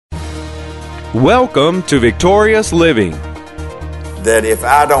Welcome to Victorious Living. That if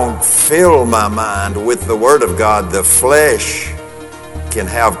I don't fill my mind with the Word of God, the flesh can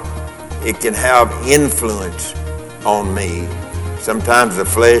have influence on me. Sometimes the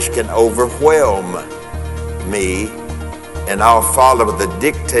flesh can overwhelm me, and I'll follow the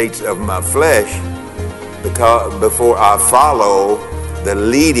dictates of my flesh before I follow the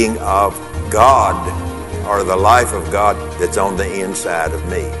leading of God or the life of God that's on the inside of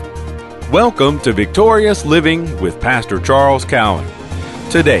me. Welcome to Victorious Living with Pastor Charles Cowan.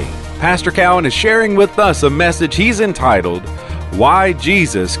 Today, Pastor Cowan is sharing with us a message he's entitled, Why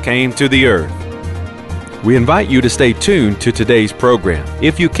Jesus Came to the Earth. We invite you to stay tuned to today's program.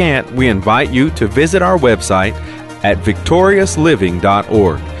 If you can't, we invite you to visit our website at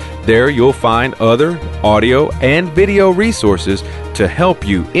victoriousliving.org. There you'll find other audio and video resources to help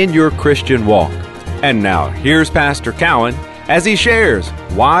you in your Christian walk. And now, here's Pastor Cowan as he shares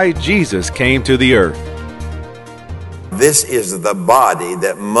why Jesus came to the earth. This is the body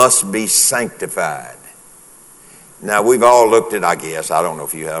that must be sanctified. Now, we've all looked at, I don't know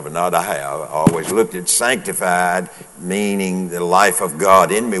if you have or not, I have always looked at sanctified, meaning the life of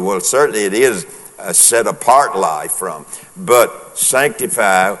God in me. Well, certainly it is a set-apart life from. But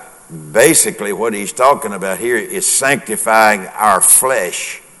sanctify, basically what he's talking about here is sanctifying our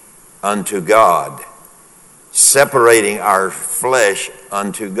flesh unto God. Separating our flesh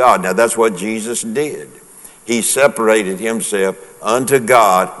unto God. Now that's what Jesus did. He separated himself unto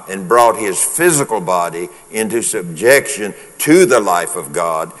God and brought his physical body into subjection to the life of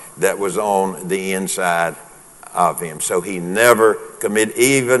God that was on the inside of him. So he never committed,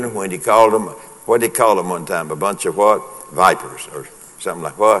 even when he called them, what did he call them one time? A bunch of what? Vipers or something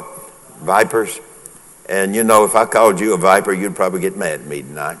like what? Vipers. And you know, if I called you a viper, you'd probably get mad at me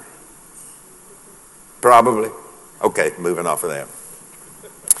tonight. Probably. Okay, moving off of that.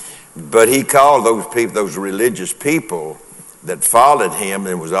 But he called those people, those religious people that followed him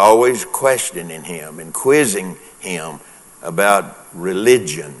and was always questioning him and quizzing him about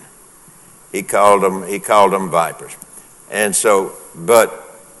religion. He called them vipers. And so, but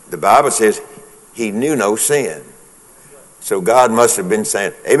the Bible says he knew no sin. So God must have been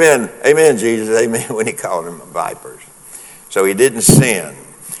saying, amen, amen, Jesus, amen, when he called them vipers. So he didn't sin.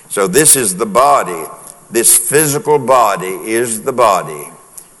 So this is the body. This physical body is the body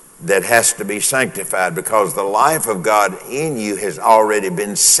that has to be sanctified because the life of God in you has already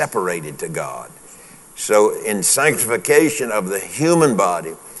been separated to God. So in sanctification of the human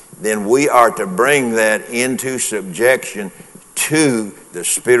body, then we are to bring that into subjection to the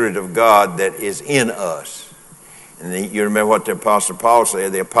Spirit of God that is in us. And then you remember what the Apostle Paul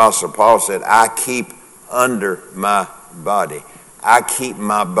said? The Apostle Paul said, I keep under my body. I keep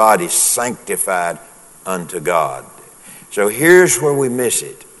my body sanctified unto God. So here's where we miss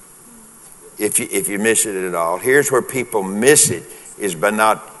it. If you miss it at all, here's where people miss it, is by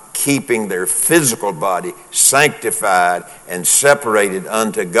not keeping their physical body sanctified and separated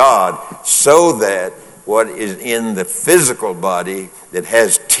unto God, so that what is in the physical body that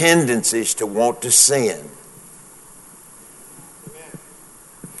has tendencies to want to sin.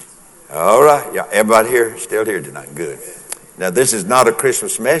 All right, yeah, everybody here still here tonight? Good. Now this is not a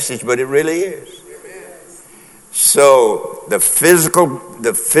Christmas message, but it really is. So the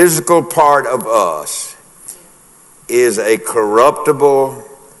physical part of us is a corruptible,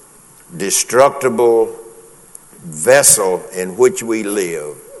 destructible vessel in which we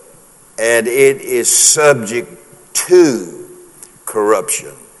live, and it is subject to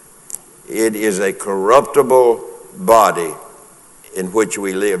corruption. It is a corruptible body in which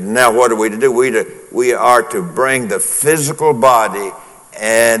we live. Now what are we to do? We are to bring the physical body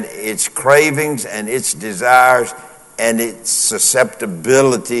and its cravings and its desires and its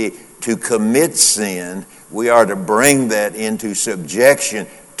susceptibility to commit sin, we are to bring that into subjection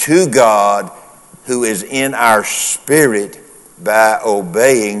to God who is in our spirit by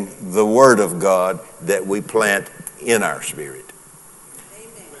obeying the Word of God that we plant in our spirit.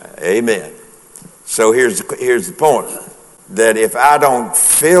 Amen. So here's the point, that if I don't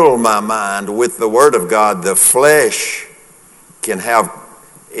fill my mind with the Word of God, the flesh can have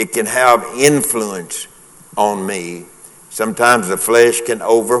influence on me. Sometimes the flesh can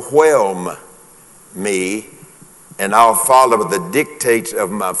overwhelm me, and I'll follow the dictates of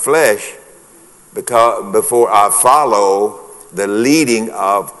my flesh before I follow the leading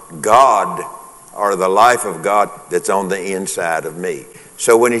of God or the life of God that's on the inside of me.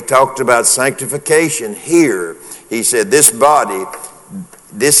 So when he talked about sanctification here, he said this body,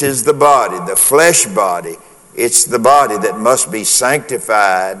 this is the body, the flesh body. It's the body that must be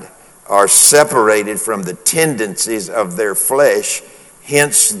sanctified or separated from the tendencies of their flesh,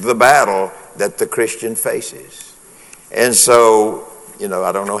 hence the battle that the Christian faces. And so,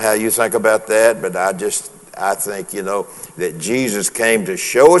 I don't know how you think about that, but I think, that Jesus came to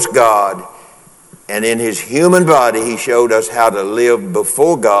show us God, and in his human body, he showed us how to live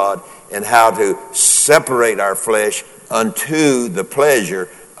before God and how to separate our flesh unto the pleasure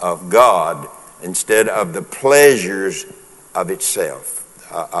of God instead of the pleasures of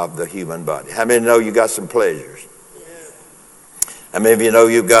itself, of the human body. How many know you got some pleasures? How many of you know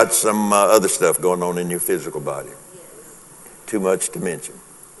you've got some other stuff going on in your physical body? Too much to mention.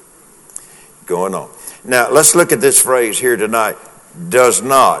 Going on. Now, let's look at this phrase here tonight. Does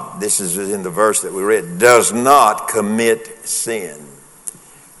not, this is in the verse that we read, does not commit sin.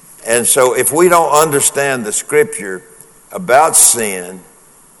 And so if we don't understand the scripture about sin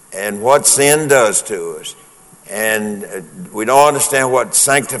and what sin does to us, and we don't understand what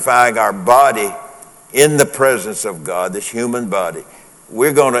sanctifying our body in the presence of God, this human body,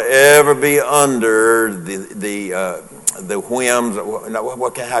 we're going to ever be under the whims.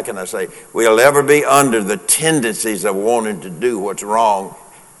 How can I say? We'll ever be under the tendencies of wanting to do what's wrong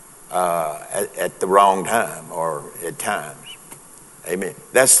at the wrong time or at times. Amen.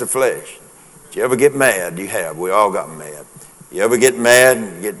 That's the flesh. Did you ever get mad? You have. We all got mad. You ever get mad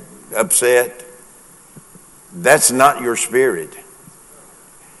and get upset? That's not your spirit.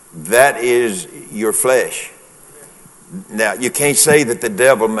 That is your flesh. Now, you can't say that the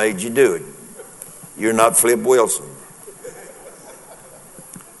devil made you do it. You're not Flip Wilson.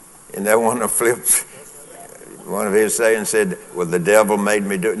 And that one of his sayings said, well, the devil made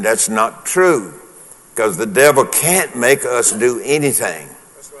me do it. That's not true, because the devil can't make us do anything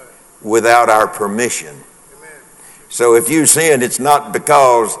without our permission. So if you sin, it's not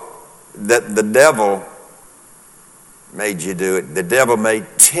because that the devil made you do it. The devil may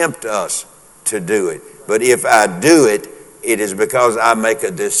tempt us to do it. But if I do it, it is because I make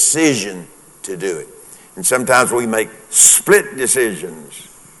a decision to do it. And sometimes we make split decisions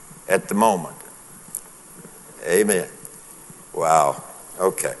at the moment. Amen. Wow.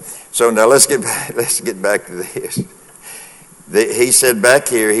 Okay. So now let's get back to this. He said back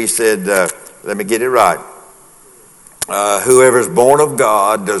here, let me get it right. Whoever is born of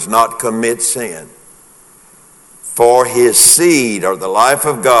God does not commit sin. For his seed, or the life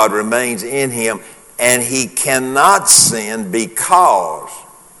of God, remains in him, and he cannot sin because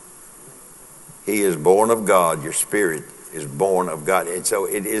he is born of God. Your spirit is born of God. And so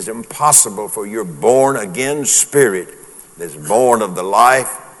it is impossible for your born-again spirit that's born of the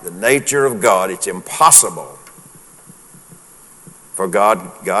life, the nature of God. It's impossible for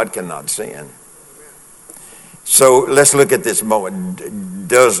God. God cannot sin. So let's look at this moment.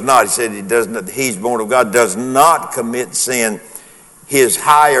 Does not, he said he does not, he's born of God, does not commit sin. His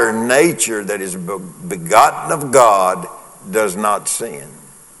higher nature that is begotten of God does not sin.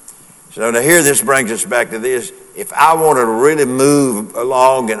 So now here this brings us back to this. If I want to really move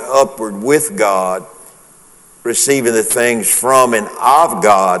along and upward with God, receiving the things from and of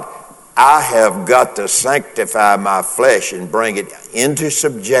God, I have got to sanctify my flesh and bring it into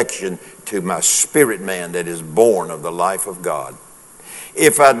subjection to my spirit man that is born of the life of God.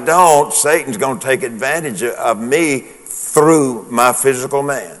 If I don't, Satan's going to take advantage of me through my physical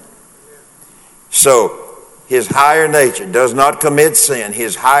man. So his higher nature does not commit sin.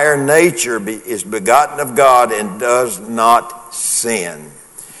 His higher nature is begotten of God and does not sin.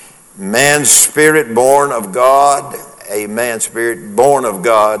 Man's spirit born of God, a man's spirit born of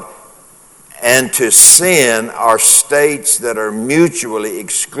God, and to sin are states that are mutually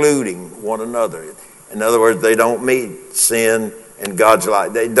excluding one another. In other words, they don't meet. Sin and God's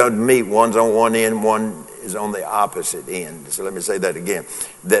life, they don't meet. One's on one end, one is on the opposite end. So let me say that again.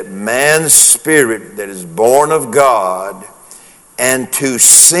 That man's spirit that is born of God and to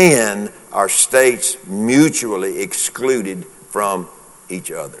sin are states mutually excluded from each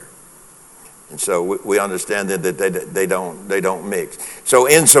other. And so we understand that they don't mix. So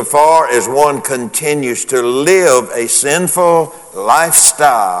insofar as one continues to live a sinful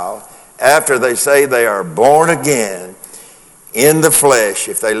lifestyle after they say they are born again in the flesh,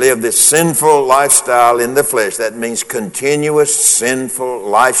 if they live this sinful lifestyle in the flesh, that means continuous sinful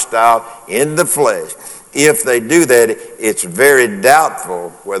lifestyle in the flesh. If they do that, it's very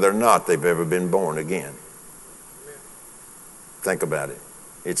doubtful whether or not they've ever been born again. Think about it.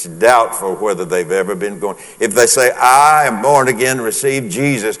 It's doubtful whether they've ever been born. If they say, I am born again, receive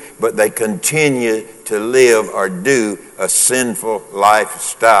Jesus, but they continue to live or do a sinful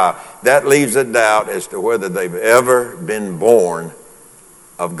lifestyle, that leaves a doubt as to whether they've ever been born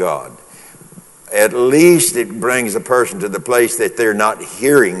of God. At least it brings a person to the place that they're not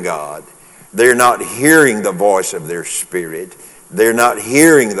hearing God. They're not hearing the voice of their spirit. They're not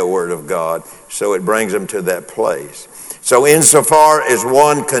hearing the Word of God, so it brings them to that place. So insofar as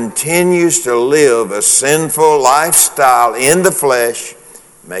one continues to live a sinful lifestyle in the flesh,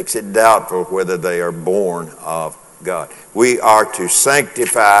 makes it doubtful whether they are born of God. We are to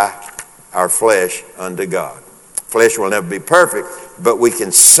sanctify our flesh unto God. Flesh will never be perfect, but we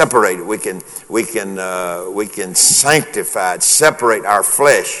can separate it. We can sanctify it, separate our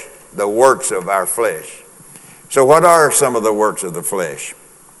flesh, the works of our flesh. So what are some of the works of the flesh?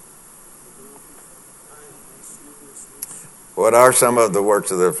 What are some of the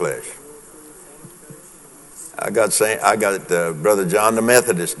works of the flesh? I got Brother John the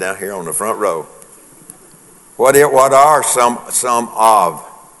Methodist down here on the front row. What are some of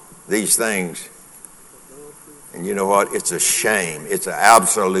these things? And you know what? It's a shame. It's an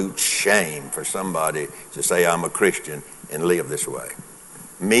absolute shame for somebody to say, I'm a Christian and live this way.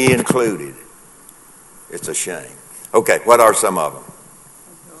 Me included. It's a shame. Okay, what are some of them?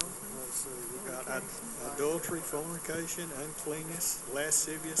 Adultery, fornication, uncleanness,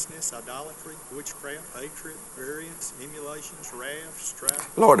 lasciviousness, idolatry, witchcraft, hatred, variance, emulations, wrath,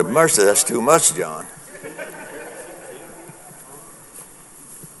 strife. Lord of mercy, that's too much, John.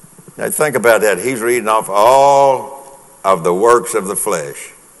 Now think about that. He's reading off all of the works of the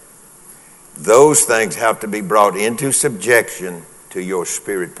flesh. Those things have to be brought into subjection to your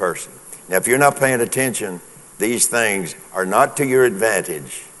spirit person. Now if you're not paying attention, these things are not to your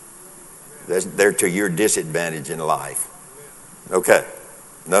advantage. They're to your disadvantage in life. Okay,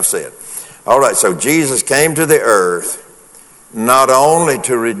 enough said. All right, so Jesus came to the earth not only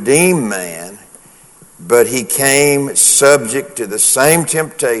to redeem man, but he came subject to the same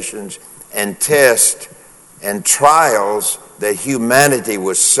temptations and tests and trials that humanity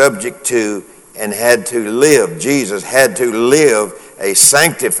was subject to and had to live. Jesus had to live a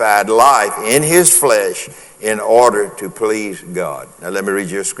sanctified life in his flesh in order to please God. Now let me read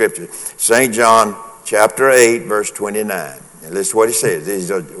you a scripture. St. John chapter 8, verse 29. And listen to what he says. These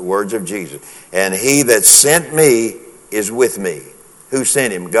are the words of Jesus. And he that sent me is with me. Who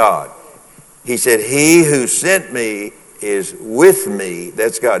sent him? God. He said, he who sent me is with me.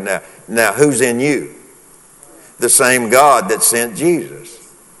 That's God. Now who's in you? The same God that sent Jesus.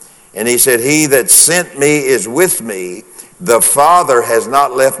 And he said, he that sent me is with me. The Father has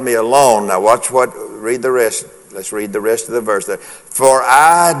not left me alone. Now read the rest. Let's read the rest of the verse there. For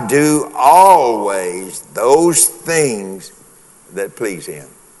I do always those things that please him.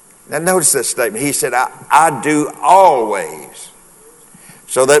 Now notice this statement. He said, I do always.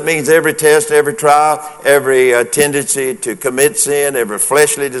 So that means every test, every trial, every tendency to commit sin, every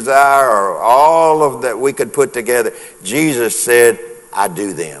fleshly desire, or all of that we could put together, Jesus said, I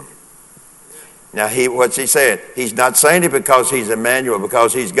do them. Now, what's he saying? He's not saying it because he's Emmanuel,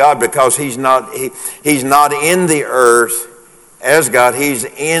 because he's God, because he's not in the earth as God. He's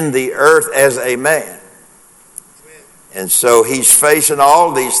in the earth as a man. And so he's facing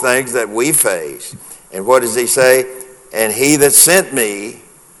all these things that we face. And what does he say? And he that sent me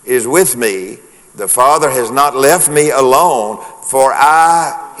is with me. The Father has not left me alone,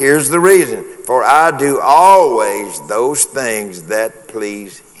 here's the reason, for I do always those things that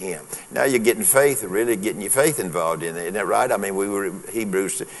please him. Now you're getting your faith involved in it. Isn't that right? I mean, we were in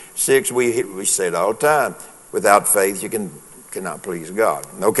Hebrews 6, we say it all the time. Without faith, you cannot please God.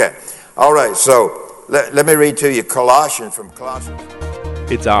 Okay. All right, so let me read to you Colossians.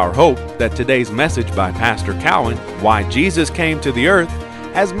 It's our hope that today's message by Pastor Cowan, Why Jesus Came to the Earth,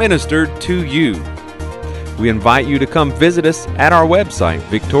 has ministered to you. We invite you to come visit us at our website,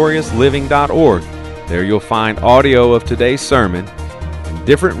 victoriousliving.org. There you'll find audio of today's sermon and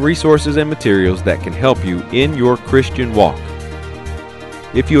different resources and materials that can help you in your Christian walk.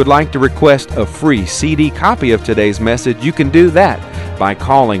 If you would like to request a free CD copy of today's message, you can do that by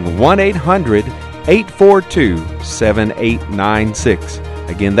calling 1-800-842-7896.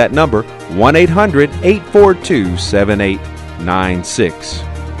 Again, that number, 1-800-842-7896.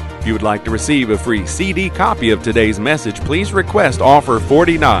 If you would like to receive a free CD copy of today's message, please request offer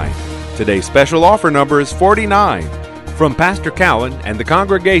 49. Today's special offer number is 49. From Pastor Cowan and the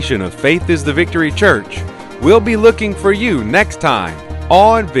congregation of Faith is the Victory Church, we'll be looking for you next time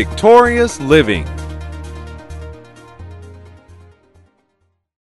on Victorious Living.